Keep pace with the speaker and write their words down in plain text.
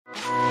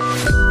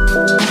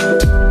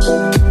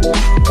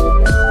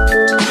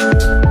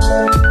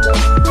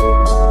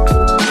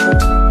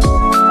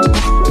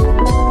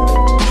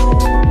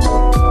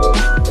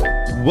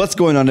What's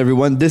going on,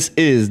 everyone? This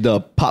is the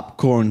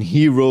Popcorn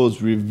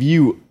Heroes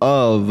review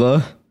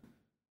of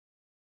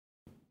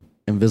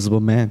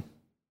Invisible Man.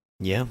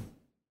 Yeah.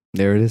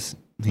 There it is.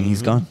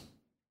 He's gone.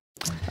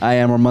 I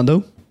am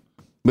Armando.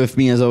 With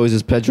me, as always,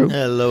 is Pedro.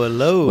 Hello,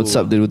 hello. What's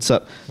up, dude? What's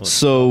up?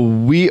 So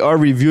we are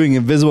reviewing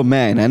Invisible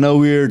Man. I know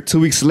we're 2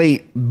 weeks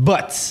late,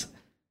 but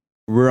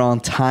we're on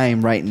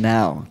time right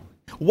now.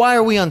 Why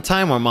are we on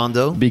time,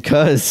 Armando?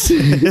 Because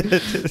due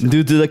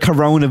to the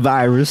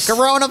coronavirus.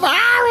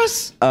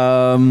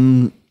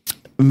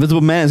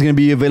 Invisible Man is going to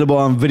be available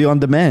on video on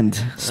demand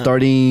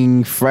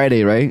starting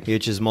Friday, right?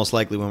 Which is most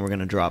likely when we're going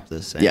to drop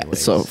this anyways. Yeah,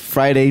 so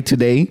Friday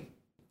today.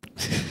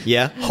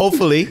 Yeah,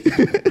 hopefully.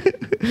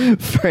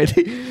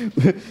 Friday,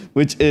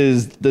 which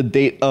is the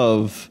date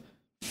of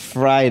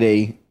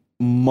Friday,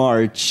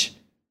 March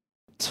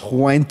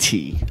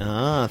 20.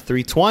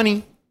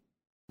 320.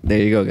 There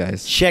you go,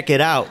 guys. Check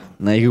it out.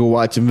 Now you can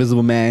watch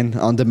Invisible Man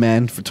on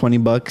demand for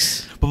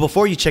 $20. But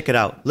before you check it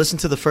out, listen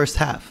to the first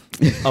half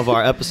of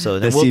our episode,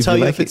 and Let's see we'll if tell you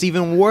you like if it's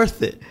even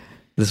worth it.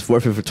 This is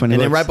worth it for $20.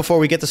 And then right before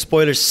we get to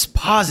spoilers,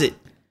 pause it.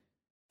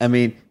 I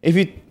mean, if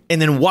you...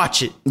 And then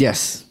watch it.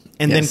 Yes.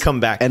 And then come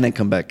back. And then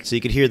come back. So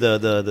you could hear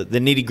the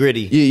nitty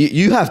gritty.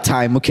 You have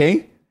time,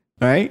 okay?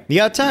 All right? You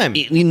got time.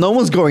 No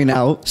one's going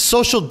out.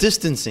 Social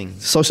distancing.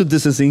 Social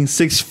distancing,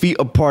 6 feet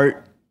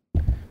apart.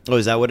 Oh,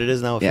 is that what it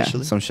is now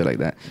officially? Yeah, some shit like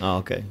that. Oh,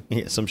 okay.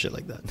 Yeah, some shit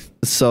like that.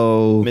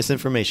 So...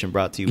 Misinformation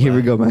brought to you Here by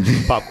we go, man.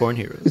 Popcorn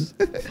Heroes.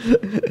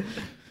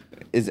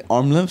 Is it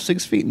arm length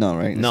 6 feet? No,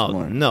 right? It's No,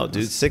 more. no,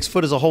 dude. 6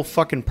 foot is a whole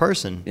fucking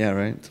person. Yeah,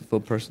 right? It's a full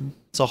person.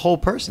 It's a whole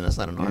person. That's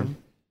not an arm.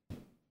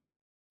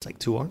 It's like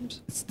 2 arms.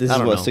 This I is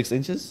don't what, know. 6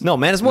 inches? No,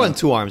 man, it's more than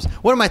 2 arms.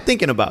 What am I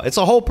thinking about? It's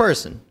a whole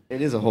person.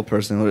 It is a whole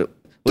person. What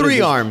 3 is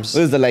this? arms.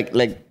 What is it,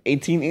 like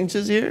 18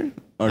 inches here?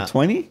 Or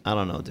 20? I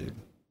don't know, dude.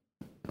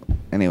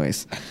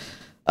 Anyways.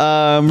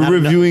 Not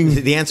reviewing...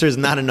 enough. The answer is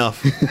not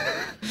enough.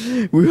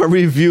 We are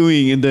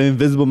reviewing The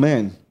Invisible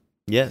Man.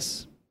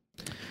 Yes.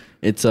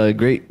 It's a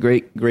great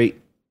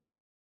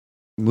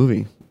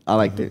movie. I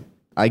liked it.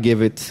 I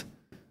give it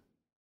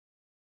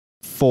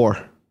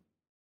 4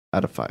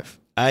 out of 5.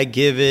 I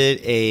give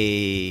it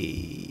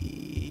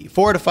a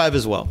 4 out of 5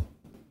 as well.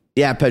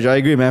 Yeah, Pedro, I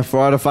agree, man.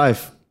 4 out of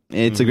 5.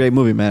 It's a great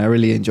movie, man. I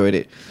really enjoyed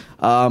it.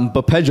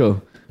 But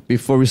Pedro,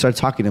 before we start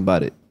talking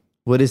about it,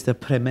 what is the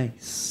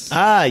premise?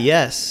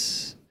 Yes.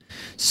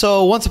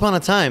 So once upon a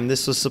time,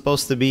 this was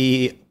supposed to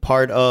be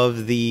part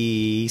of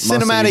the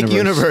cinematic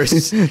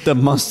universe The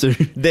monster.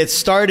 that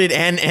started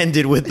and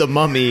ended with The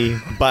Mummy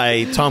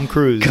by Tom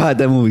Cruise. God,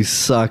 that movie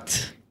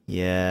sucked.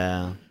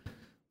 Yeah.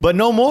 But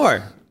no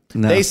more.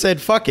 No. They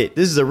said, fuck it.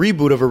 This is a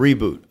reboot of a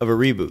reboot of a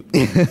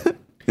reboot.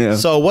 Yeah.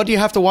 So what do you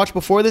have to watch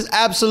before this?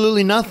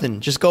 Absolutely nothing.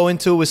 Just go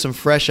into it with some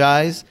fresh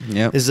eyes.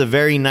 Yep. This is a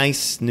very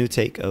nice new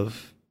take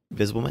of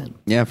Invisible Man.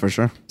 Yeah, for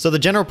sure. So the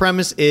general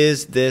premise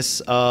is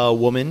this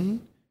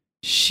woman,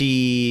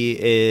 she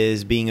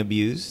is being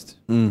abused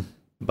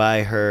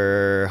by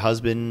her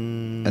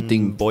husband, I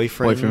think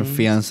boyfriend,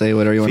 fiance,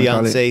 whatever you want to call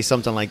it. fiance,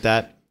 something like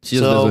that. She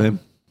just lives with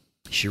him.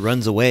 She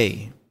runs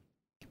away,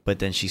 but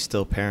then she's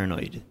still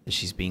paranoid that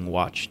she's being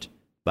watched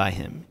by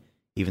him,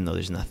 even though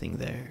there's nothing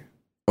there.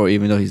 Or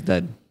even though he's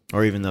dead.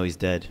 Or even though he's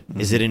dead.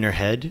 Is it in her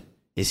head?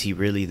 Is he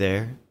really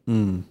there?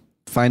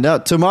 Find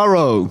out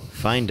tomorrow.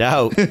 Find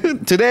out.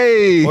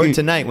 Today. Or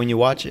tonight when you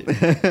watch it.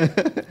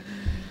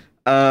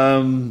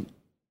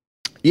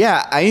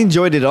 Yeah, I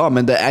enjoyed it all,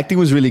 man. The acting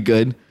was really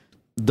good.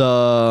 It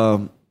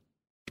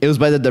was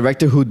by the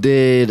director who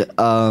did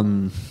Yeah,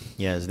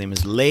 his name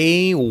is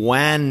Leigh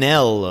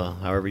Whannell,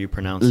 however you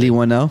pronounce Leigh it.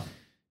 Whannell.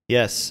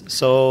 Yes.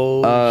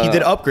 So he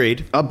did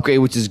Upgrade. Upgrade,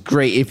 which is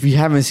great. If you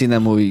haven't seen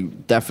that movie,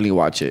 definitely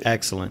watch it.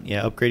 Excellent.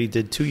 Yeah, Upgrade he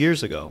did 2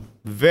 years ago.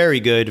 Very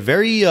good.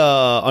 Very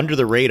under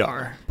the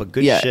radar, but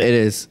good shit. Yeah, it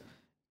is.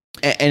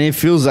 And it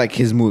feels like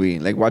his movie.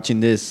 Like watching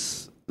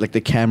this, like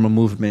the camera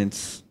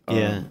movements.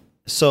 Yeah.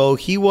 So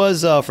he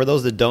was, for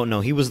those that don't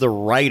know, he was the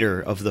writer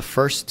of the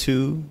first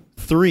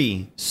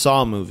 3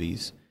 Saw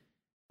movies.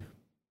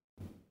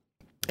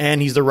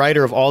 And he's the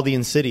writer of all the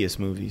Insidious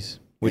movies,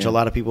 which a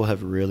lot of people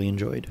have really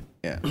enjoyed.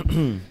 Yeah.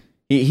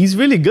 He's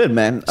really good,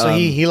 man. So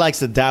he likes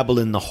to dabble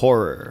in the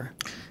horror.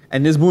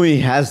 And this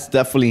movie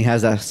definitely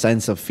has that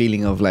sense of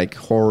feeling of like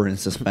horror and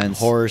suspense.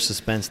 Horror,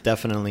 suspense,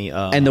 definitely.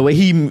 And the way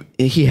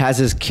he has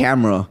his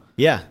camera.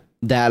 Yeah.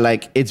 That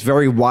like it's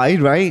very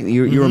wide, right?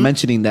 You were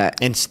mentioning that,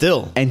 And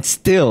still,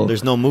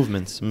 there's no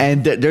movements.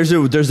 and there's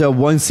a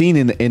one scene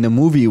in a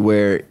movie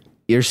where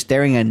you're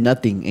staring at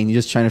nothing and you're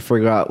just trying to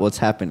figure out what's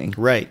happening,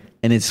 Right.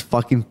 and it's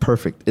fucking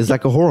perfect. It's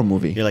like a horror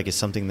movie. You're like, is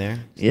something there?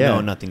 Yeah.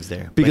 No, nothing's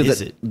there. Because But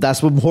is it?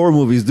 that's what horror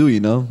movies do, you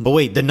know? But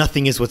wait, the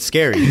nothing is what's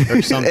scary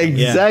or something.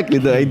 Exactly.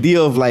 The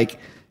idea of like,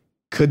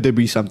 could there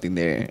be something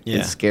there? Yeah.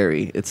 It's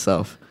scary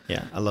itself.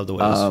 Yeah, I love the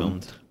way it was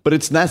filmed. But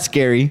it's not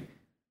scary.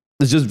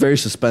 It's just very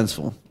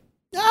suspenseful.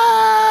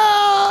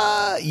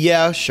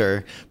 Yeah,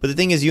 sure. But the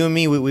thing is, you and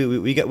me,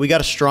 we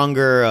got a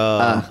stronger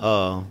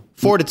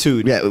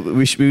fortitude. Yeah,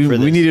 we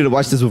needed to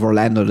watch this with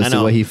Orlando to see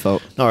what he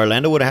felt. No,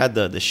 Orlando would have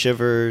had the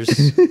shivers.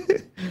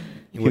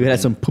 He would have had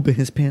some poop in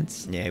his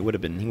pants. Yeah, he would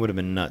have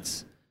been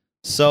nuts.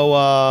 So,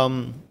 all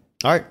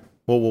right.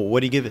 Well, what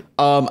do you give it?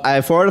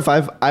 I 4 out of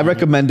 5. I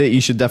recommend it.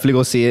 You should definitely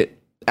go see it.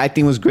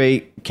 Acting was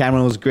great.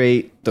 Camera was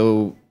great.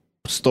 The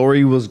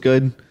story was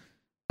good.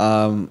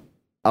 I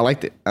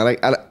liked it. I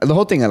the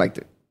whole thing. I liked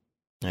it.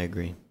 I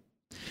agree.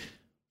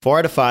 4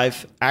 out of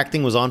 5.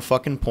 Acting was on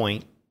fucking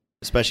point,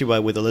 especially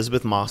with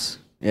Elizabeth Moss.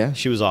 Yeah,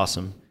 She was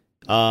awesome.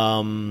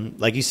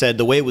 Like you said,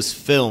 the way it was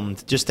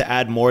filmed, just to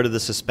add more to the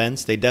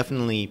suspense, they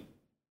definitely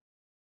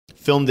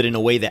filmed it in a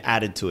way that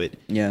added to it.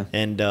 Yeah.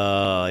 And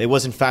it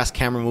wasn't fast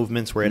camera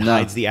movements where it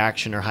hides the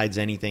action or hides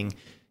anything.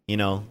 You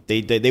know,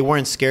 they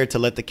weren't scared to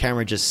let the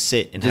camera just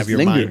sit and Just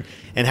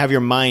have your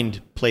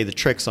mind play the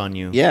tricks on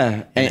you.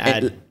 Yeah,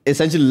 and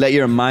essentially let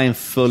your mind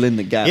fill in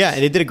the gaps. Yeah,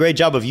 and it did a great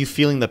job of you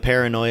feeling the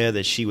paranoia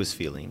that she was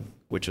feeling,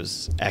 which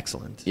was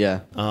excellent. Yeah.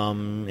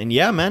 And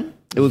yeah, man,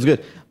 It was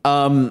good.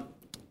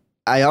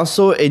 I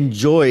also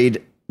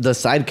enjoyed the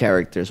side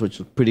characters, which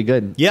was pretty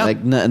good. Yeah.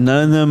 Like none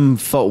of them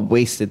felt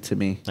wasted to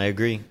me. I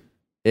agree.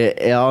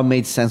 It all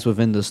made sense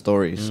within the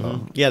story.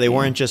 So Yeah, they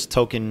weren't just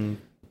token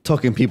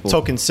people.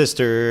 token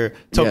sister,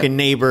 token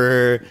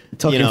neighbor,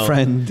 Token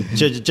friend.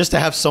 just to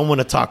have someone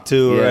to talk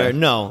to. Yeah. Or,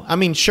 no, I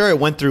mean, sure, it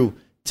went through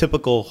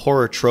typical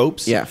horror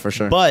tropes. Yeah, for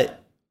sure.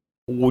 But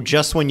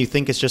just when you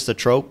think it's just a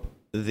trope,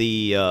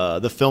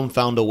 the film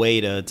found a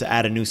way to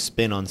add a new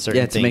spin on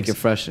certain things. to make it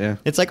fresh. Yeah.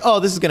 It's like, oh,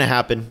 this is gonna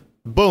happen.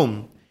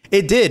 Boom.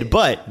 It did,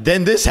 but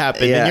then this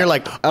happened, Yeah. and you're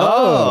like,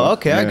 Oh,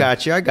 okay, yeah. I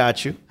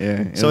got you.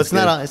 Yeah, it So was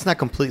it's not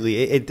completely.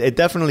 It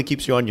definitely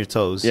keeps you on your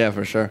toes. Yeah,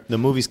 for sure. The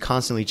movie's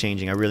constantly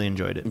changing. I really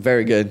enjoyed it.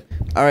 Very good.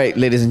 All right,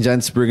 ladies and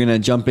gents, we're gonna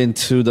jump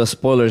into the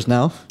spoilers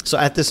now. So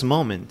at this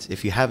moment,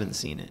 if you haven't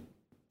seen it,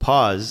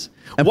 pause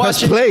And watch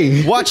press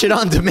play. Watch it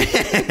on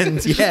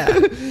demand. Yeah.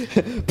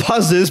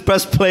 Pause this,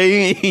 press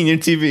play in your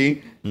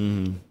TV.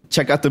 Mm-hmm.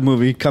 Check out the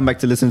movie. Come back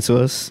to listen to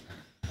us.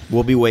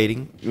 We'll be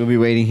waiting. We'll be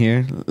waiting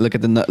here. Look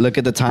at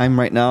the time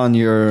right now on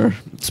your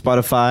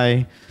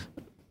Spotify,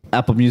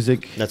 Apple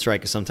Music. That's right,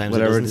 because sometimes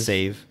Whatever it it doesn't is.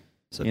 save.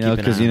 So You know, keep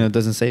an because eye on it. it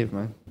doesn't save,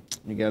 man.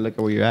 You gotta look at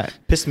where you're at.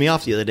 Pissed me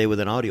off the other day with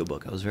an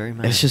audiobook. I was very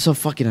mad. It's just so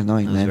fucking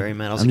annoying, I was man. very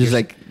mad. I was I'm just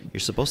like, you're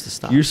supposed to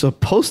stop. you're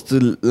supposed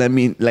to let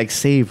me like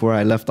save where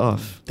I left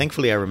off.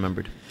 Thankfully, I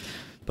remembered.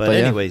 But yeah,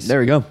 anyways, there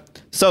we go.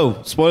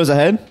 So spoilers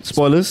ahead.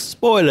 Spoilers.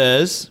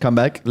 spoilers Come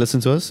back, listen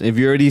to us. If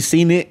you already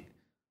seen it,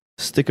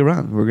 stick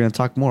around. We're gonna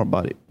talk more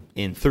about it.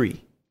 in 3,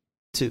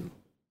 2,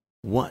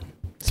 1.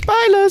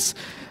 Spoilers.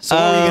 So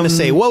what were you gonna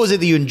say? What was it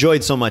that you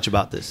enjoyed so much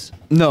about this?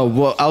 No,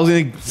 well, I was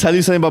gonna tell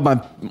you something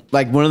about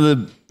one of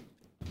the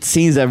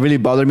scenes that really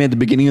bothered me at the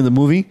beginning of the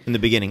movie. In the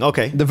beginning,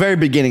 okay. The very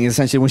beginning,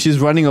 essentially, when she's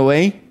running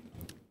away,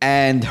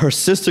 and her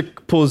sister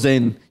pulls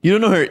in. You don't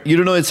know her. You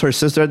don't know it's her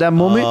sister at that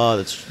moment. Oh,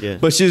 that's yeah.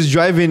 But she's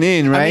driving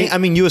in, right? I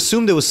mean, you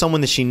assumed it was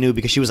someone that she knew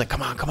because she was like,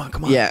 "Come on, come on,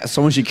 come on." Yeah,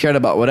 someone she cared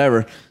about,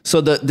 whatever. So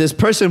this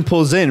person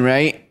pulls in,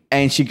 right?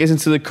 And she gets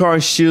into the car,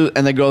 and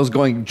the girl's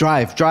going,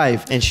 drive.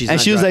 And she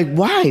was like,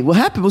 why? What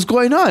happened? What's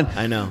going on?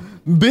 I know.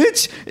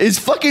 Bitch, it's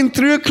fucking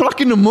 3:00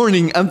 in the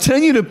morning. I'm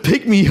telling you to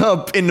pick me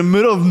up in the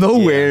middle of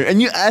nowhere,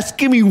 and you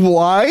asking me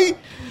why?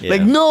 Yeah.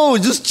 Like, no,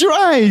 just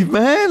drive,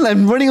 man.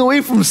 I'm running away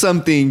from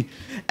something.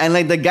 And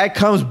like the guy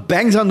comes,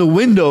 bangs on the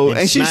window,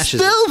 and she's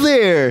smashes still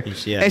there.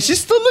 Yeah. And she's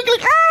still looking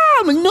like,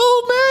 I'm like,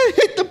 no, man,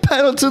 hit the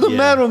pedal to the Yeah.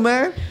 metal,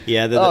 man.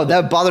 Yeah,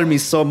 that bothered me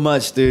so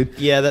much, dude.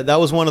 Yeah, that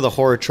was one of the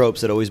horror tropes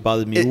that always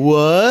bothered me.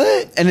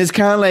 What? And it's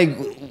kind of like,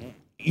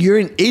 you're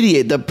an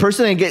idiot. The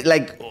person that get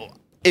like,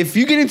 if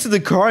you get into the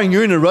car and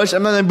you're in a rush,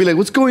 I'm not gonna be like,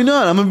 what's going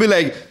on? I'm gonna be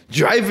like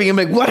driving. I'm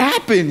like, what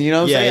happened? You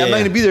know what I'm Yeah, saying? yeah, I'm not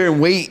yeah. gonna be there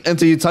and wait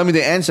until you tell me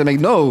the answer. I'm like,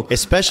 no.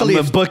 Especially I'm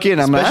gonna if book it.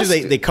 I'm gonna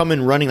especially ask they come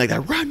in running like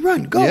that.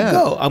 Run, go, Yeah.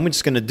 go. I'm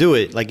just gonna do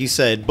it, like you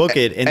said, book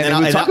it, and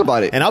then we talk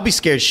about it. and I'll be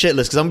scared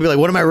shitless because I'm gonna be like,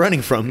 what am I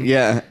running from?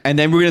 Yeah, and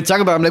then we're gonna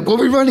talk about it. I'm like, where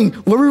are we running?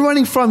 Where are we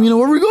running from? You know,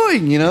 where are we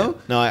going? You know?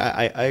 No,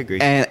 I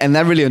agree. And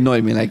that really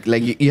annoyed me.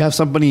 Like you have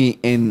somebody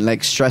in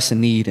like stress and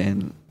need,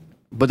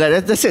 but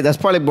that's it. That's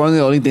probably one of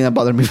the only thing that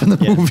bothered me from the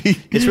Yeah. movie.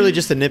 It's really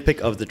just a nitpick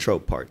of the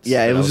trope parts.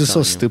 Yeah, it that I was just so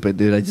telling you. stupid,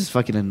 dude. I just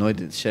fucking annoyed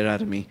the shit out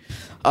of me.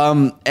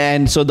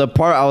 And so the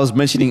part I was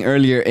mentioning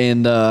earlier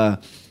in the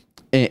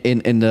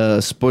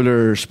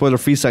spoiler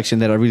free section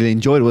that I really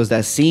enjoyed was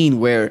that scene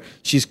where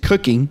she's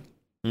cooking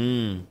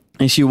and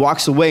she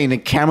walks away and the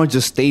camera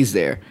just stays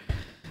there.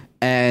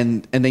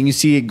 And then you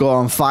see it go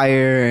on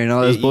fire and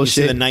all this You see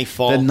bullshit. the knife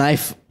fall. The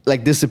knife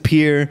like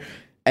disappear,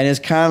 and it's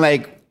kind of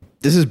like,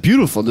 this is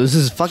beautiful. This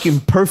is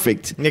fucking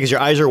perfect. Yeah, because your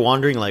eyes are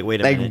wandering. Like,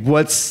 wait a Like, minute.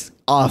 what's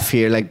off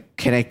here? Like,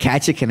 can I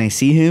catch it? Can I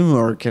see him,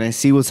 or can I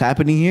see what's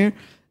happening here?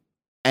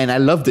 And I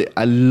loved it.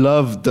 I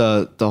loved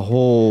the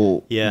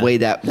whole Yeah. way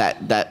that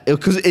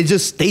because it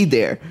just stayed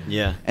there.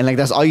 Yeah. And like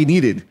that's all you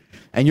needed,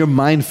 and your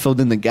mind filled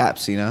in the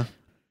gaps. You know.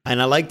 And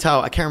I liked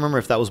how, I can't remember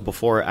if that was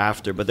before or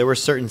after, but there were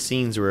certain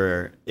scenes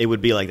where it would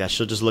be like that.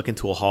 She'll just look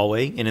into a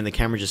hallway and then the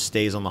camera just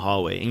stays on the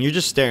hallway and you're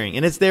just staring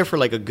and it's there for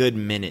like a good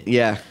minute.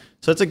 Yeah.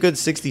 So it's a good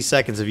 60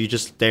 seconds of you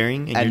just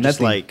staring and And you're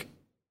just nothing. like,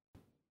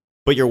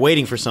 but you're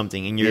waiting for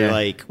something, and you're Yeah.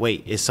 like,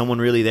 wait, is someone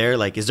really there?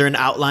 Like, is there an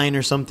outline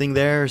or something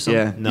there? Or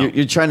something? Yeah, No.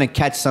 you're trying to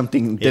catch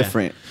something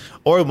different.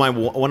 Or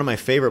one of my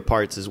favorite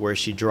parts is where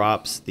she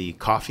drops the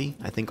coffee,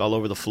 I think, all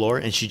over the floor,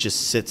 and she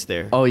just sits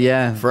there Oh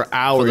yeah, for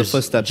hours, the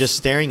footsteps. just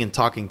staring and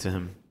talking to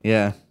him.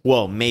 Yeah,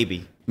 Well,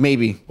 maybe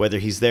maybe. whether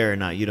he's there or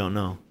not, you don't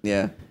know.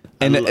 Yeah,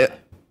 and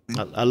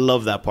I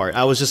love that part.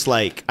 I was just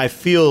like, I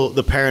feel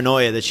the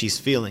paranoia that she's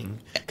feeling,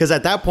 because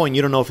at that point,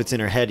 you don't know if it's in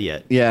her head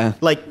yet. yeah,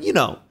 Like, you're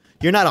not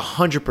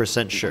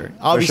 100% sure.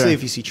 Obviously, sure.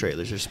 if you see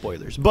trailers or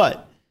spoilers,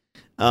 but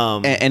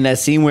and that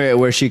scene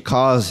where she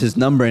calls his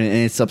number and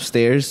it's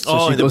upstairs, so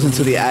she and the- goes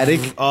into the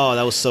attic, Oh,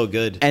 that was so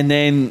good. and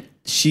then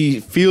she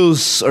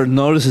feels or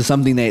notices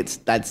something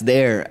that's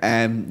there,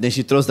 and then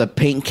she throws the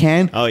paint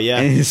can. Oh, yeah.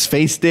 and his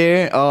face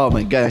there. Oh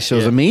my god, that show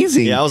was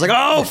amazing. Yeah, I was like, oh,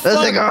 I was fuck.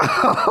 like,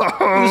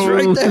 oh, He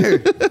was right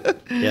there.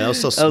 Yeah, that was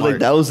so I smart. was like,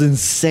 that was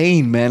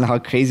insane, man. How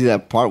crazy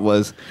that part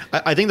was.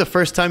 I think the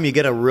first time you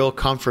get a real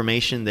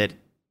confirmation that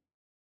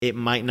it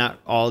might not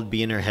all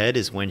be in her head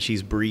is when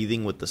she's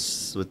breathing with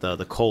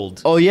the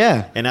cold, Oh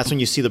yeah, and that's when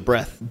you see the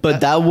breath.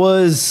 but that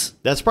was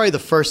That's probably the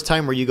first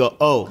time where you go,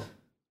 oh,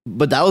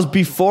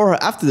 before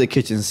or after the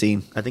kitchen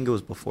scene. I think it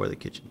was before the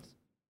kitchens.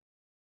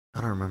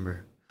 I don't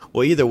remember.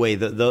 Well, either way,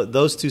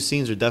 those two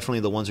scenes are definitely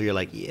the ones where you're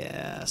like,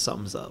 yeah,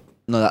 something's up.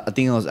 No, I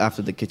think it was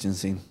after the kitchen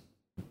scene.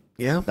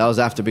 Yeah. That was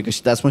after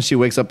because that's when she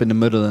wakes up in the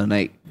middle of the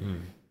night,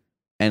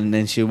 and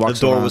then she The walks.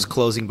 door around. was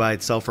closing by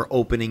itself or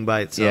opening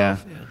by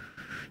itself. Yeah.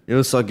 It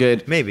was so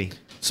good. Maybe.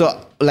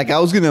 So, like I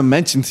was gonna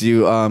mention to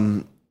you,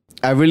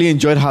 I really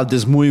enjoyed how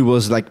this movie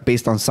was like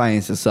based on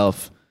science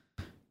itself,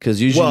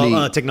 because usually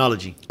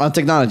Technology. on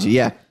technology,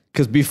 yeah.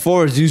 Because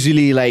before it's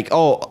usually like,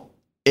 oh,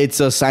 it's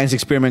a science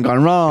experiment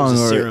gone wrong,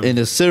 It's a or serum. in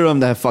a serum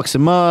that fucks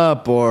him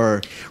up,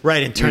 or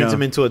Right, and turns know.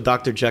 him into a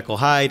Dr. Jekyll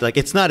Hyde. Like,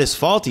 it's not his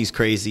fault he's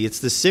crazy. It's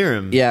the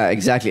serum. yeah,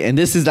 exactly. And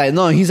this is like,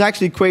 no, he's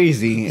actually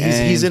crazy.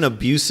 He's and- an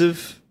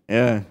abusive,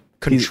 yeah,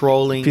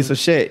 controlling piece of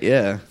shit.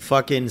 Yeah,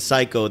 fucking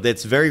psycho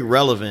that's very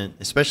relevant,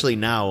 especially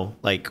now,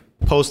 like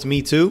post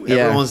Me Too. Yeah.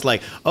 Everyone's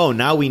like, oh,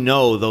 now we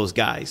know those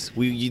guys.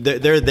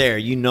 They're there.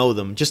 You know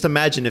them. Just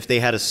imagine if they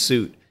had a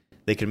suit,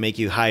 they could make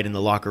you hide in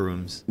the locker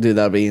rooms. dude,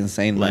 that'd be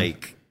insane. man.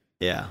 Like,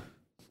 yeah,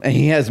 and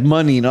he has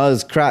money and all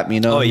this crap. You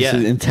know, Oh, he's yeah.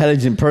 an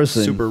intelligent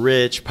person. super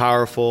rich,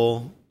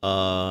 powerful,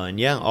 and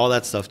yeah, all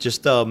that stuff.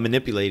 Just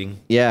manipulating.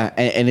 Yeah,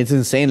 and it's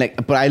insane.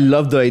 Like, but I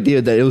love the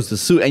idea that it was the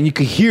suit, and you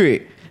could hear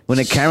it when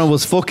the camera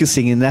was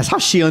focusing, and that's how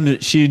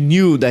she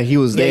knew that he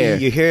was Yeah, there.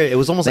 you hear it. It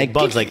was almost like Like,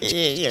 bugs. Like,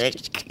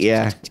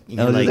 Yeah,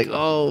 You're I was like- like,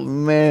 oh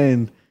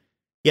man,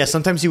 yeah.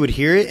 Sometimes you would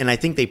hear it, and I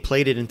think they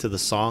played it into the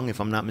song, if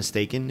I'm not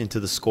mistaken,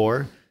 into the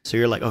score. So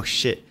you're like, oh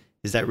shit,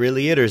 is that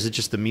really it, or is it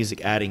just the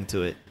music adding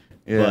to it?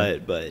 Yeah.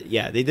 But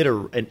yeah, they did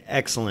an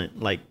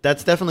excellent, like,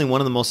 that's definitely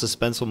one of the most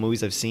suspenseful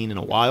movies I've seen in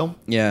a while,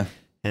 yeah.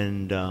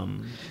 and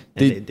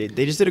Did-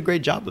 they just did a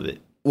great job of it.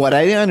 What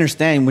I didn't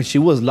understand when she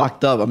was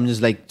locked up, I'm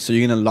just like, so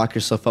you're gonna lock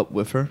yourself up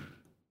with her?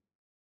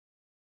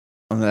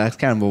 I'm like, that's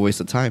kind of a waste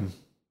of time.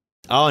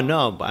 Oh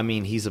no, but I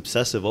mean, he's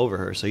obsessive over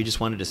her, so he just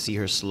wanted to see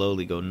her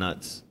slowly go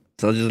nuts.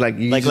 So just like,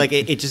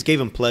 It just gave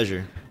him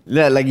pleasure,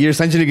 yeah, like you're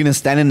essentially gonna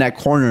stand in that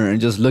corner and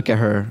just look at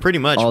her pretty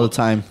much all the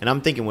time. And I'm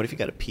thinking, what if you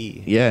got to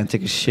pee? Yeah, and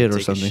take a shit or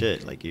Take something. a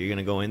shit. Like, you're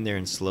gonna go in there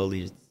and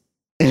slowly.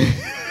 I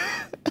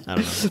don't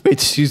know. Wait,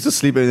 she used to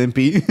sleep and then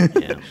pee.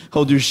 Yeah.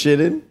 Hold your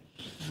shit in.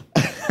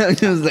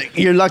 Just like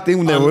you're locked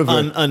in there with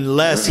her.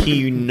 Unless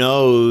he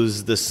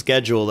knows the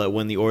schedule that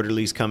when the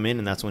orderlies come in,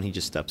 and that's when he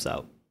just steps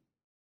out.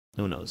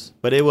 Who knows?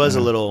 But it was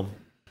a little.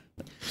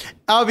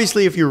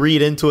 Obviously, if you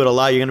read into it a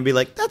lot, you're gonna be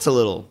like, "That's a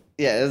little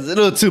Yeah, it's a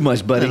little too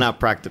much, buddy. not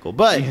practical."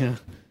 But Yeah.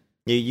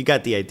 you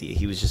got the idea.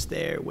 He was just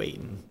there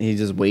waiting. He's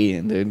just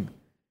waiting, dude.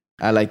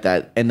 I like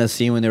that. And the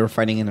scene when they were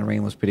fighting in the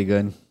rain was pretty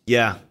good.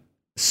 Yeah.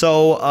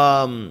 So,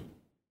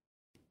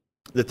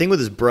 the thing with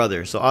his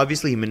brother. So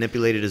obviously, he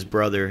manipulated his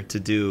brother to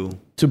do.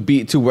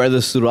 To wear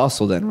the suit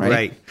also then, right?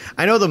 Right.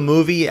 I know the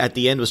movie at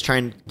the end was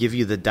trying to give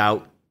you the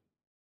doubt,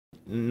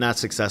 not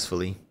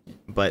successfully,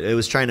 but it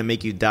was trying to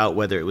make you doubt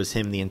whether it was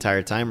him the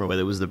entire time or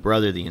whether it was the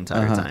brother the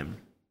entire Uh-huh. time.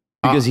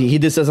 Because he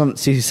did say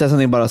he said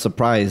something about a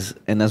surprise,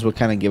 and that's what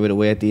kind of gave it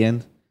away at the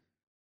end.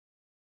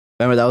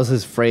 Remember, that was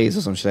his phrase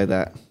or some shit like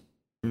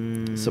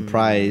that.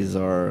 Surprise,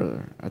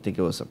 or I think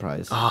it was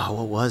surprise. Oh,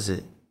 what was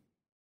it?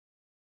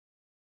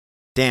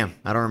 Damn,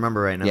 I don't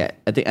remember right now. Yeah,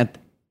 I think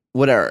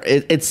whatever.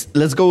 It's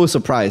let's go with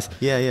surprise.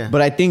 Yeah.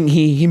 But I think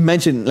he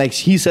mentioned, like,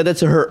 he said that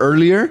to her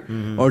earlier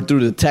Mm-hmm. or through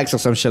the text or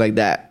some shit like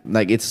that.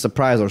 Like, it's a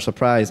surprise or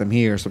surprise, I'm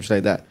here or some shit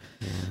like that.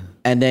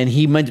 And then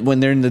he mentioned when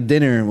they're in the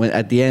dinner,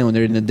 at the end when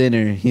they're in the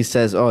dinner, he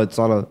says, "Oh, it's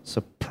all a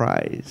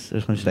surprise"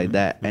 or some shit like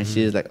that. And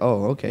she's like,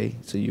 "Oh, okay,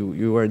 so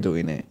you were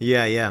doing it,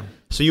 Yeah.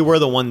 So you were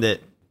the one that.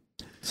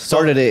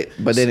 started it,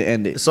 but didn't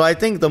end it." So I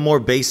think the more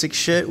basic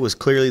shit was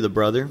clearly the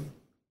brother.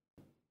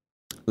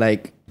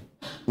 Like,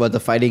 what, the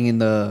fighting in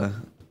the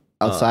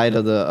outside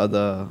of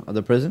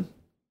the prison?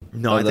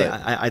 No, Or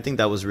I think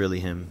that was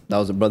really him. That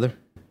was a brother.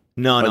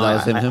 No, Or no, that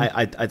was him?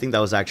 I think that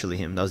was actually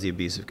him. That was the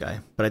abusive guy.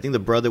 But I think the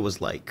brother was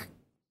like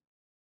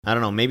I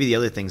don't know. Maybe the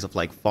other things of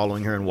like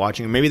following her and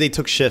watching her. Maybe they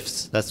took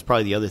shifts. That's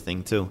probably the other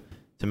thing too,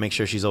 to make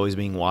sure she's always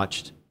being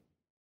watched.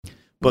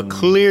 But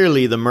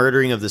clearly, the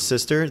murdering of the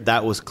sister,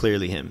 that was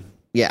clearly him.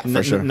 Yeah,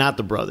 for sure. Not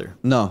the brother.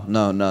 No.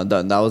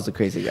 That was the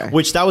crazy guy.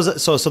 Which that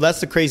was so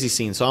that's the crazy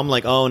scene. So I'm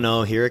like, oh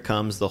no, here it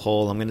comes. The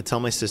whole I'm gonna tell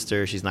my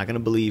sister, she's not gonna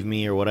believe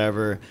me or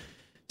whatever.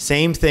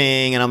 Same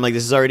thing, and I'm like,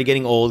 this is already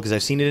getting old because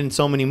I've seen it in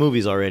so many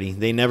movies already.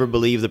 They never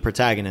believe the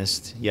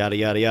protagonist. Yada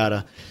yada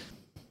yada.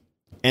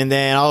 And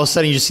then all of a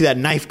sudden you just see that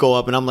knife go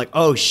up, and I'm like,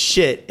 oh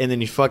shit! And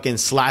then he fucking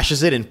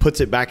slashes it and puts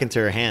it back into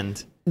her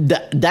hand.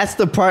 That's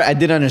the part I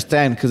didn't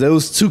understand because it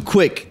was too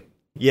quick.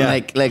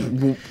 Yeah,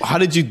 like how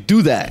did you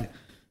do that?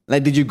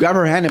 Like, did you grab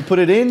her hand and put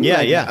it in? Yeah,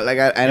 like, yeah. Like,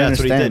 I don't understand. That's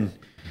what he did.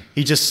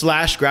 He just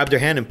slashed, grabbed her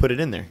hand, and put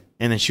it in there.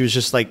 And then she was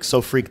just like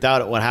so freaked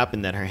out at what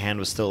happened that her hand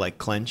was still like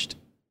clenched.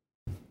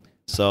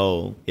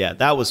 So yeah,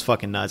 that was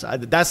fucking nuts.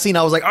 That scene,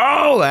 I was like,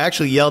 oh! I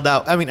actually yelled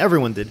out. I mean,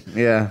 everyone did.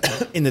 Yeah.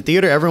 In the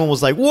theater, everyone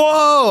was like,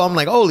 whoa! I'm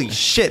like, holy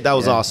shit, that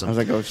was awesome. I was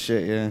like, oh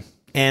shit, yeah.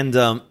 And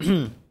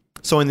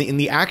so in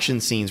the action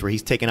scenes where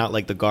he's taking out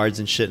like the guards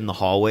and shit in the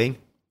hallway.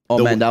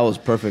 Oh man, that was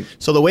perfect.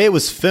 So the way it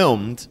was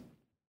filmed,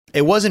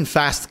 it wasn't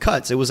fast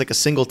cuts. It was like a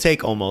single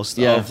take almost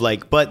of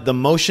like, but the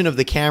motion of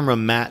the camera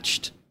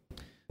matched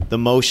the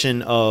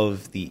motion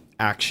of the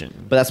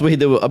action. But that's what he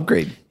did with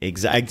Upgrade.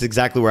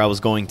 Exactly where I was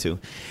going to.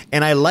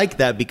 And I like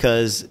that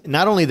because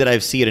not only did I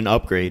see it in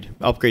Upgrade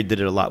did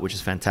it a lot, which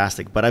is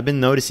fantastic, but I've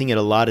been noticing it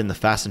a lot in the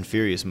Fast and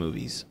Furious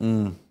movies.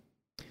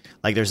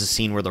 Like there's a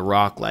scene where The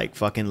Rock like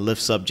fucking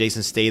lifts up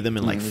Jason Statham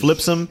and like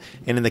flips him,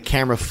 and then the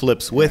camera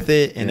flips with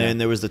it. And then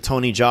there was the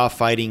Tony Jaa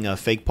fighting a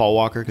fake Paul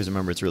Walker, because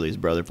remember it's really his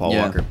brother Paul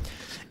Walker.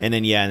 And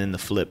then and then the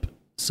flip.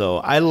 So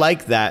I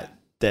like that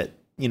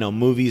you know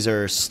movies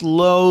are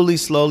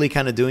slowly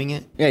kind of doing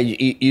it. Yeah,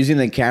 using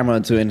the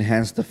camera to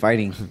enhance the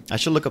fighting. I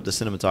should look up the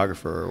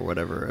cinematographer or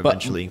whatever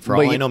eventually. For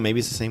all I know, maybe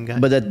it's the same guy.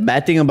 But the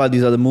bad thing about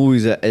these other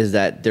movies is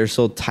that they're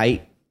so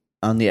tight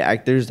on the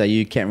actors that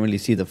you can't really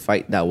see the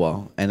fight that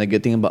well. And the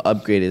good thing about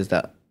Upgrade is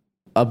that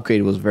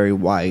Upgrade was very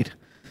wide.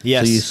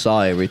 Yes. So you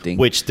saw everything.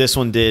 Which this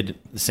one did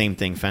the same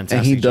thing. Fantastic.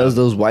 And he does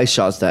those wide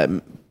shots that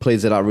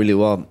plays it out really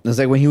well. It's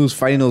like when he was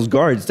fighting those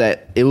guards,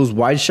 that it was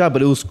wide shot,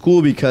 but it was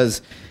cool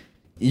because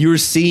you're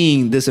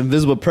seeing this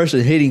invisible person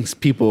hitting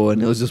people,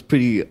 and it was just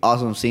pretty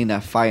awesome seeing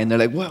that fight. And they're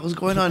like, "What's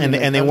going on?"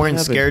 And they weren't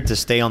scared to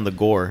stay on the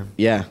gore.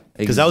 Yeah,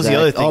 because that was the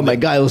other thing. Oh my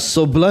god, it was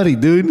so bloody,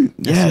 dude.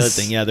 That's the other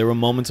thing. Yeah, there were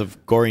moments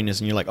of goriness,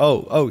 and you're like,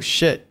 "Oh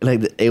shit!"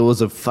 Like it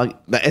was a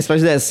fuck.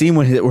 Especially that scene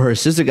where her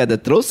sister got the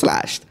throat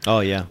slashed.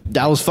 Oh yeah,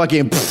 that was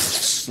fucking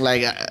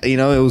like it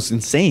was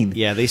insane.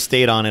 Yeah, they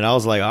stayed on it. I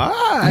was like,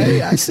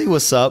 I see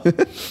what's up.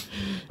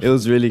 It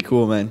was really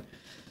cool, man.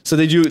 So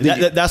did you?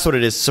 That's what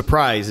it is.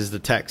 Surprise is the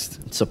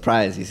text.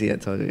 Surprise. You see, I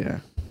told you. Yeah.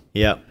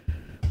 Yep.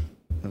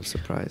 I'm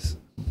surprised.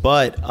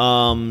 But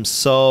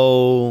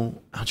so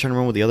I'm trying to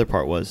remember what the other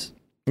part was.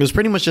 It was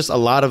pretty much just a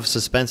lot of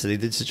suspense. They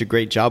did such a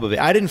great job of it.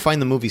 I didn't find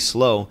the movie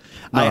slow.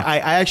 No. I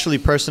actually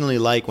personally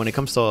like when it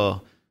comes to.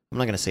 I'm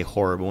not gonna say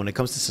horror, but when it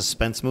comes to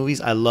suspense movies,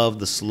 I love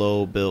the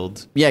slow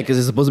build. Yeah, because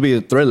it's supposed to be a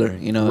thriller,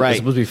 you know. Right. It's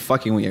supposed to be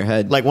fucking with your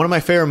head. Like one of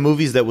my favorite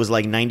movies that was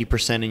like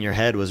 90% in your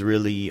head was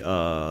really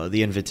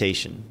The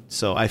Invitation.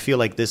 So I feel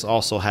like this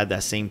also had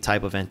that same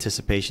type of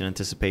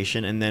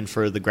anticipation, and then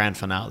for the grand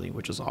finale,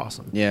 which was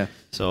awesome. Yeah.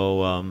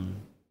 So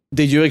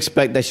did you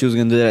expect that she was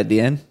gonna do that at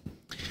the end?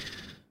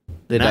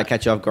 Did that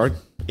catch you off guard?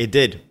 It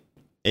did.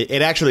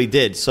 It actually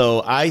did.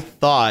 So I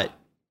thought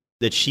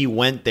that she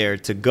went there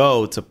to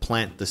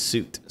plant the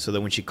suit so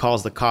that when she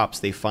calls the cops,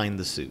 they find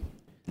the suit.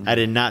 Mm-hmm. I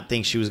did not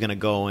think she was going to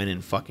go in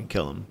and fucking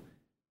kill him.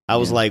 I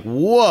was like,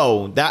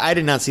 whoa, I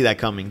did not see that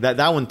coming. That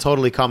one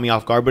totally caught me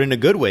off guard, but in a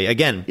good way.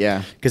 Again,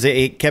 yeah, because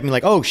it kept me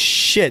like, oh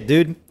shit,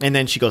 dude. And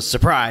then she goes,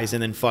 surprise,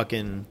 and then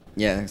fucking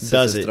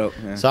does it.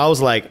 Yeah. So I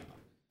was like,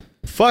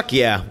 fuck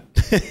yeah.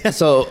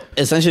 So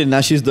essentially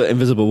now she's the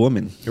invisible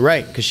woman.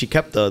 Right, because she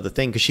kept the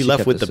thing, because she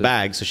left with the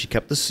bag, so she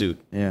kept the suit.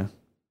 Yeah.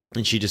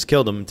 And she just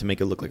killed him to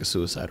make it look like a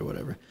suicide or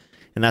whatever.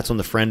 And that's when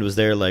the friend was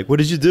there like, what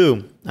did you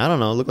do? I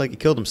don't know. It looked like he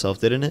killed himself,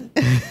 didn't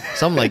it?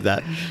 Something like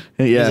that.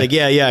 Yeah. He's like,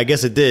 yeah, I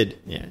guess it did.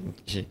 Yeah.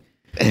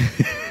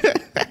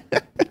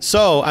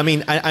 So, I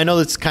mean, I know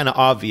that's kind of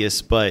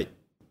obvious, but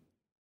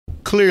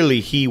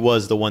clearly he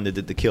was the one that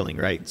did the killing,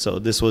 right? So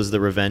this was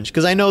the revenge.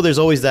 Because I know there's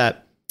always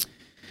that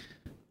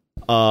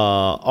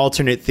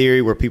alternate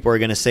theory where people are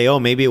going to say, oh,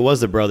 maybe it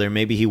was the brother.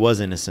 Maybe he was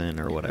innocent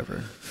or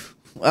whatever.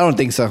 I don't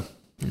think so.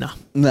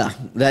 No,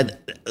 that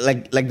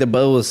like the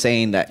brother was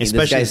saying that this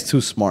guy's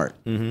too smart.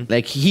 Mm-hmm.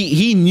 Like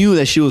he knew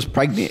that she was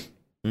pregnant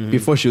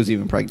before she was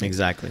even pregnant.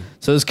 Exactly.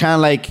 So it's kind of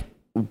like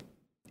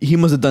he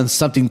must have done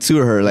something to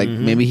her. Like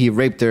maybe he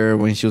raped her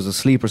when she was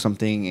asleep or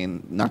something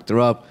and knocked her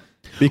up.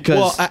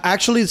 Because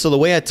actually, so the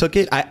way I took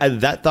it, I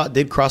that thought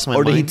did cross my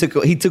mind. Or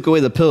he took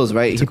away the pills,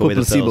 right? He put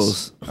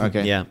placebos.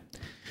 Okay. Yeah.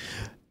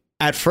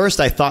 At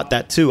first, I thought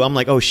that too. I'm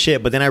like, oh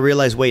shit, but then I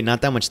realized, wait,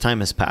 not that much time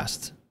has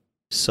passed.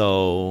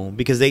 So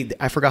because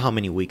I forgot how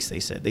many weeks they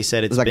said. They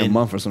said It's like a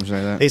month or something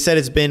like that. They said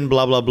it's been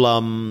blah blah blah,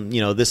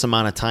 this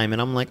amount of time,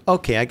 and I'm like,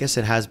 okay, I guess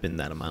it has been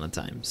that amount of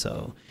time.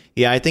 So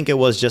yeah, I think it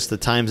was just the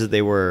times that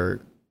they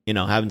were,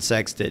 having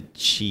sex that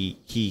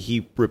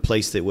he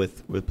replaced it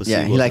with placebos.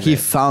 Yeah, he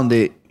found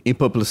it. He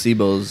put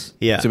placebos.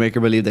 Yeah. To make her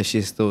believe that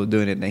she's still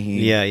doing it. And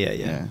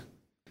Yeah.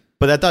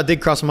 But that thought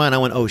did cross my mind. I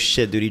went, oh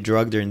shit, dude, he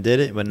drugged her and did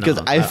it. But no, because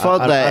I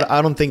thought that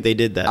I don't think they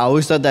did that. I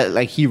always thought that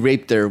like he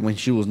raped her when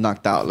she was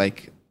knocked out,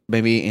 like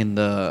maybe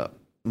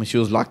when she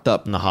was locked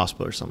up in the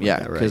hospital or something. Yeah,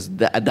 like that, right? because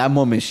at that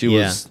moment she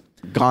was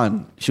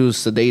gone. She was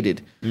sedated.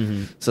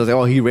 Mm-hmm. So I was like,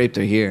 oh, he raped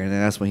her here, and then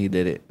that's when he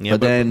did it. Yeah,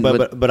 but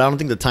I don't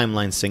think the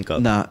timelines sync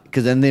up. Nah,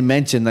 because then they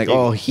mentioned like,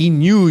 oh, he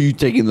knew you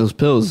taking those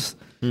pills.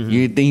 Mm-hmm.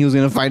 You think he was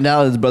gonna find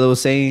out? His brother was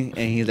saying,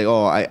 and he's like,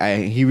 oh,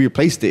 he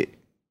replaced it.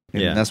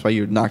 And that's why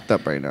you're knocked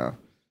up right now.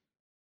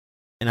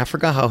 And I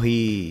forgot how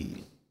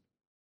he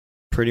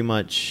pretty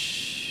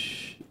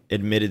much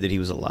admitted that he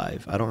was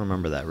alive. I don't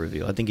remember that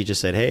reveal. I think he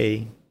just said,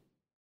 hey,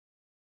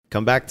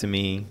 come back to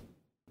me.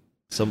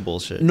 Some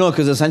bullshit. No,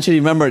 because essentially,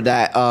 remember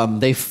that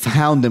they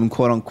found him,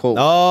 quote unquote.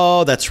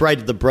 Oh, that's right.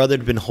 The brother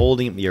had been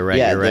holding him. You're right.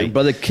 Yeah, you're right. The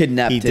brother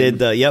kidnapped him. He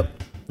did.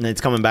 Yep. And it's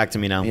coming back to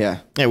me now. Yeah.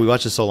 Yeah, we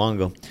watched it so long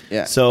ago.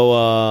 Yeah.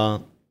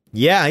 So,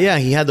 he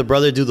had the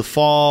brother do the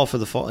fall for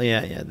the fall.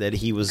 Yeah. That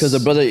he was. Because the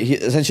brother,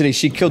 essentially,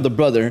 she killed the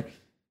brother,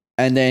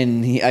 and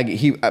then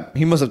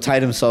he must have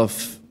tied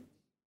himself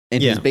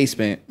in his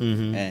basement,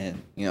 and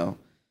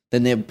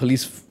then the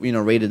police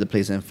raided the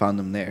place and found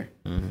him there.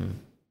 Mm-hmm.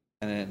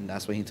 And then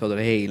that's when he told her,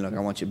 "Hey, look,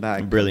 I want you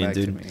back." Brilliant,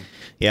 dude.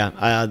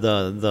 Yeah,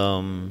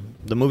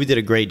 the movie did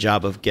a great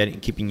job of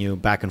keeping you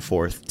back and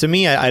forth. To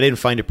me, I didn't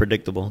find it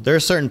predictable. There are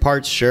certain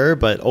parts, sure,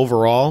 but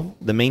overall,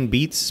 the main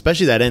beats,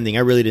 especially that ending,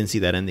 I really didn't see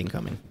that ending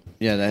coming.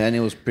 Yeah, that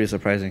ending was pretty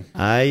surprising.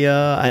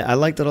 I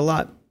liked it a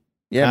lot.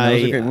 Yeah, that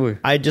was a great movie.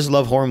 I just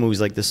love horror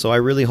movies like this, so I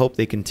really hope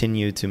they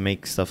continue to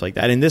make stuff like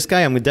that. And this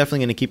guy, I'm definitely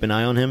going to keep an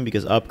eye on him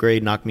because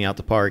Upgrade knocked me out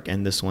the park,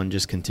 and this one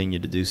just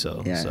continued to do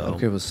so. Yeah, so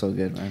Upgrade was so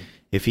good, man.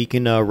 If he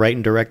can write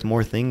and direct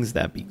more things,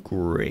 that'd be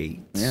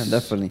great. Yeah,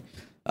 definitely.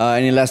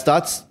 Any last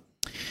thoughts?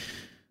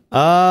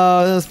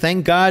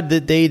 Thank God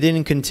that they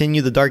didn't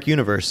continue the Dark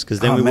Universe,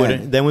 because then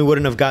we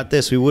wouldn't have got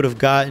this. We would have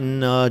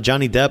gotten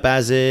Johnny Depp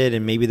as it,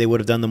 and maybe they would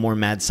have done the more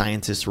mad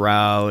scientist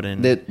route,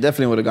 and they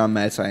definitely would have gone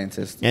mad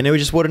scientist. And it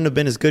just wouldn't have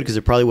been as good because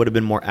it probably would have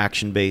been more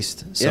action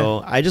based.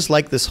 So I just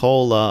like this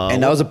whole.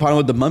 And that was a problem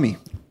with the Mummy.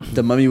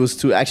 The Mummy was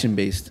too action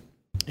based.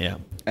 Yeah,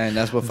 and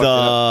that's what fucked it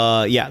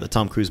up. Yeah, the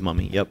Tom Cruise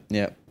Mummy. Yep.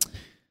 Yeah.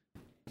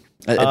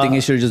 I think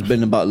it should have just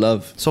been about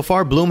love. So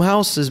far,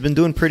 Blumhouse has been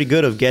doing pretty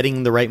good of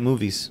getting the right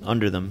movies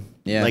under them.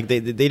 Yeah, like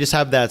they just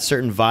have that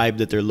certain vibe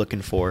that they're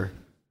looking for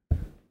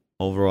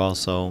overall.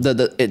 So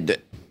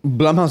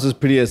Blumhouse is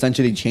pretty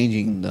essentially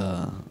changing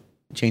the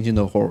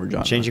horror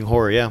genre. Changing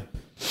horror, yeah,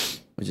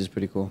 which is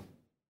pretty cool.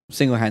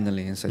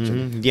 Single-handedly,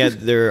 essentially. Mm-hmm.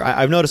 Yeah,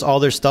 I've noticed all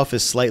their stuff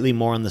is slightly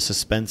more on the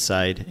suspense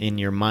side in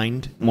your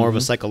mind, more of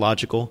a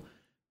psychological,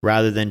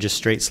 rather than just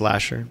straight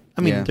slasher.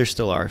 I mean, there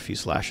still are a few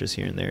slashers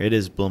here and there. It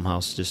is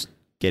Blumhouse just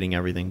getting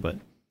everything, but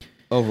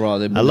overall,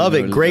 I love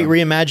it. Great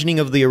reimagining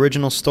of the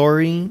original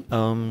story.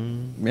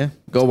 Yeah,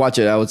 go watch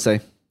it. I would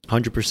say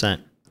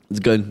 100%.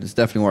 It's good. It's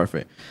definitely worth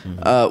it.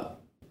 Mm-hmm.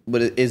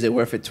 But is it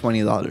worth it?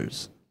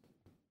 $20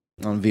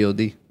 on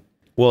VOD?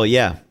 Well,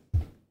 yeah,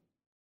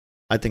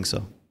 I think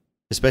so.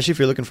 Especially if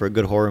you're looking for a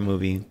good horror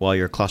movie while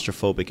you're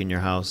claustrophobic in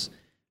your house,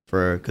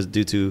 because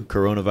due to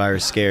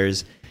coronavirus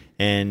scares.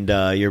 And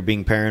you're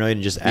being paranoid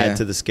and just add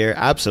to the scare.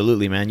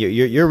 Absolutely, man.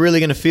 You're really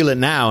gonna feel it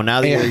now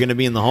that you're gonna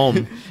be in the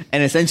home.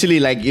 And essentially,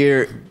 like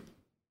you're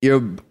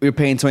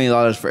paying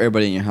 $20 for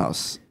everybody in your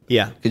house.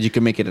 Yeah, because you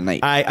can make it a night.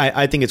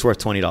 I think it's worth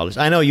 $20.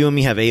 I know you and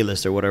me have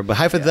A-list or whatever, but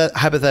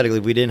hypothetically,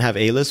 if we didn't have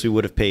A-list, we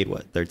would have paid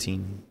what,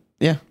 $13?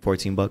 Yeah,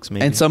 $14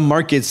 maybe. And some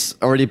markets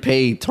already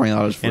pay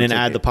 $20 for it. And then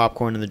add the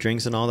popcorn and the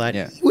drinks and all that.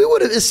 Yeah, we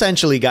would have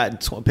essentially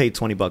paid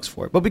 $20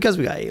 for it, but because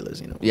we got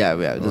A-list, Yeah,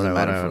 it doesn't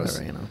matter for us.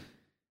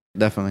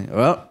 Definitely.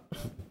 Well,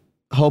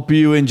 hope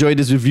you enjoyed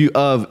this review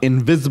of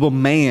Invisible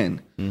Man.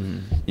 Mm-hmm.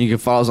 You can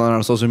follow us on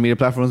our social media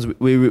platforms.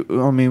 We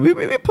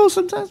post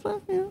sometimes,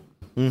 but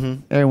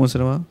every once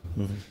in a while,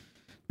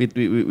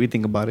 we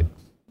think about it.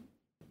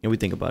 Yeah, we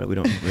think about it. We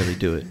don't really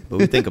do it, but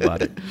we think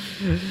about it.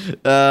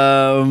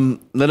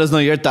 Let us know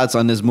your thoughts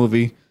on this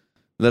movie.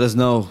 Let us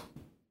know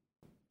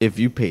if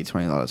you paid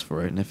 $20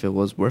 for it and if it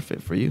was worth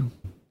it for you.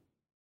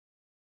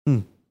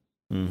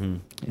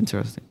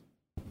 Interesting.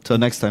 Till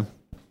next time.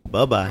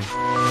 Bye-bye.